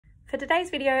For today's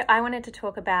video, I wanted to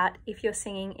talk about if your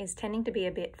singing is tending to be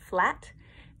a bit flat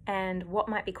and what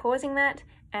might be causing that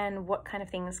and what kind of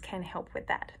things can help with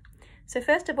that. So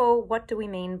first of all, what do we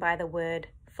mean by the word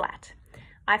flat?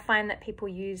 I find that people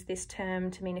use this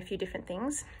term to mean a few different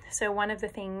things. So one of the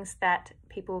things that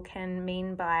people can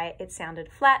mean by it sounded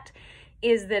flat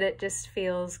is that it just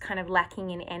feels kind of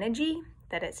lacking in energy,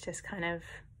 that it's just kind of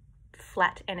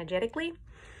flat energetically.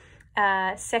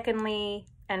 Secondly,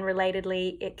 and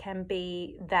relatedly, it can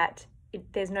be that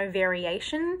there's no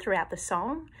variation throughout the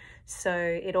song. So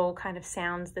it all kind of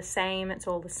sounds the same. It's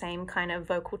all the same kind of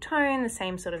vocal tone, the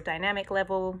same sort of dynamic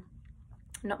level,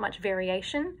 not much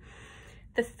variation.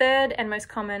 The third and most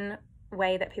common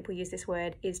way that people use this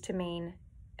word is to mean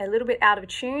a little bit out of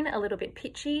tune, a little bit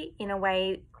pitchy, in a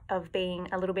way of being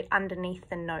a little bit underneath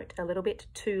the note, a little bit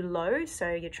too low.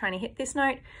 So you're trying to hit this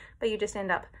note, but you just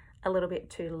end up a little bit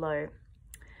too low.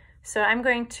 So I'm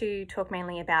going to talk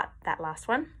mainly about that last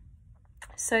one.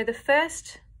 So the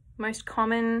first most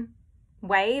common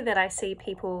way that I see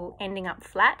people ending up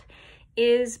flat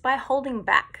is by holding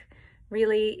back.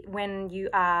 Really, when you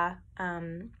are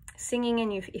singing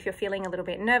and if you're feeling a little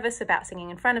bit nervous about singing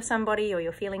in front of somebody, or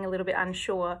you're feeling a little bit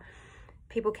unsure,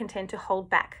 people can tend to hold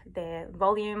back their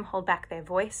volume, hold back their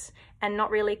voice, and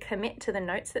not really commit to the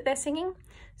notes that they're singing.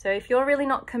 So if you're really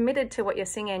not committed to what you're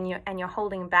singing and you're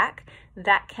holding back,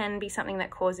 that can be something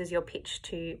that causes your pitch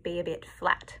to be a bit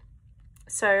flat.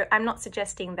 So I'm not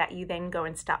suggesting that you then go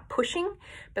and start pushing,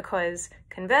 because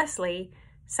conversely,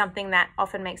 something that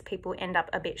often makes people end up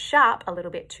a bit sharp, a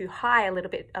little bit too high, a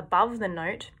little bit above the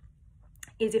note,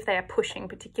 is if they are pushing,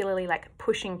 particularly like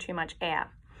pushing too much air.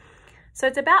 So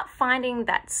it's about finding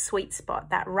that sweet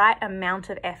spot, that right amount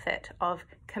of effort of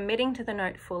committing to the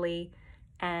note fully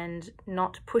and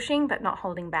not pushing but not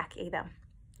holding back either.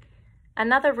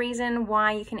 Another reason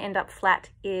why you can end up flat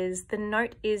is the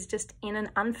note is just in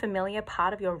an unfamiliar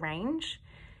part of your range.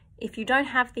 If you don't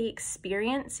have the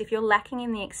experience, if you're lacking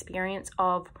in the experience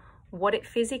of what it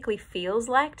physically feels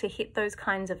like to hit those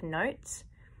kinds of notes,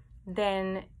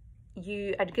 then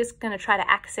you are just going to try to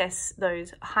access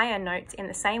those higher notes in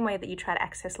the same way that you try to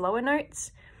access lower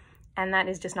notes, and that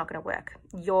is just not going to work.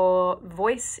 Your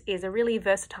voice is a really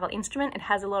versatile instrument. It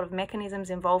has a lot of mechanisms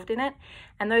involved in it,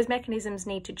 and those mechanisms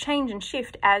need to change and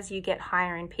shift as you get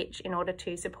higher in pitch in order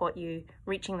to support you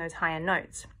reaching those higher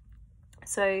notes.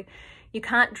 So you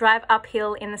can't drive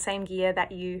uphill in the same gear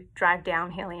that you drive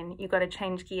downhill in. You've got to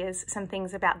change gears. Some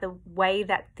things about the way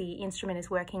that the instrument is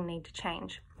working need to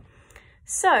change.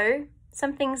 So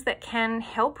some things that can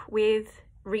help with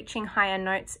reaching higher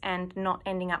notes and not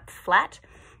ending up flat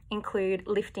include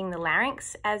lifting the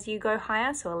larynx as you go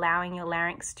higher, so allowing your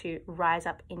larynx to rise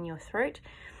up in your throat.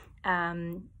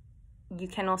 You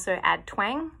can also add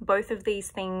twang. Both of these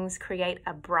things create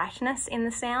a brightness in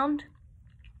the sound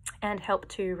and help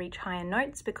to reach higher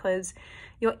notes, because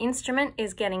your instrument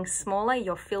is getting smaller,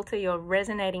 your filter, your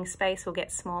resonating space will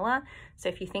get smaller. So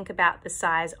if you think about the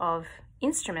size of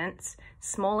instruments,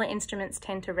 smaller instruments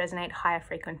tend to resonate higher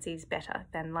frequencies better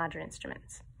than larger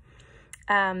instruments.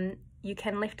 You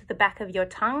can lift the back of your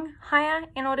tongue higher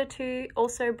in order to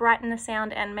also brighten the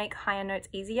sound and make higher notes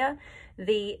easier.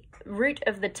 The root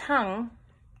of the tongue,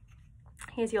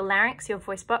 here's your larynx, your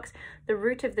voice box, the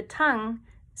root of the tongue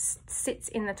sits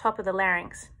in the top of the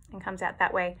larynx and comes out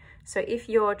that way. So if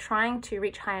you're trying to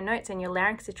reach higher notes and your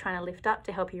larynx is trying to lift up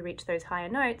to help you reach those higher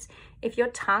notes, if your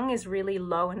tongue is really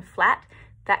low and flat,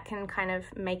 that can kind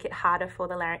of make it harder for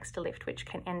the larynx to lift, which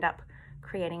can end up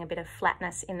creating a bit of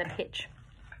flatness in the pitch.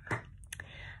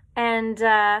 And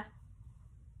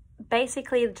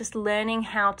basically just learning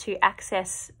how to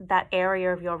access that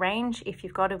area of your range. If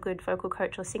you've got a good vocal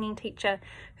coach or singing teacher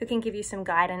who can give you some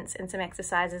guidance and some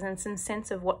exercises and some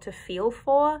sense of what to feel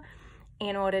for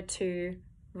in order to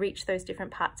reach those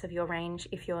different parts of your range,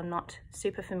 if you're not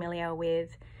super familiar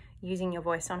with using your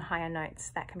voice on higher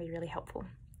notes, that can be really helpful.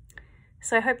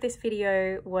 So I hope this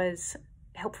video was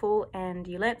helpful and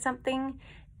you learned something.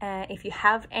 If you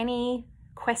have any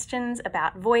questions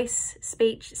about voice,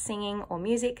 speech, singing, or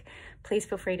music, please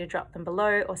feel free to drop them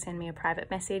below or send me a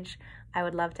private message. I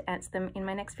would love to answer them in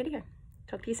my next video.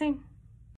 Talk to you soon.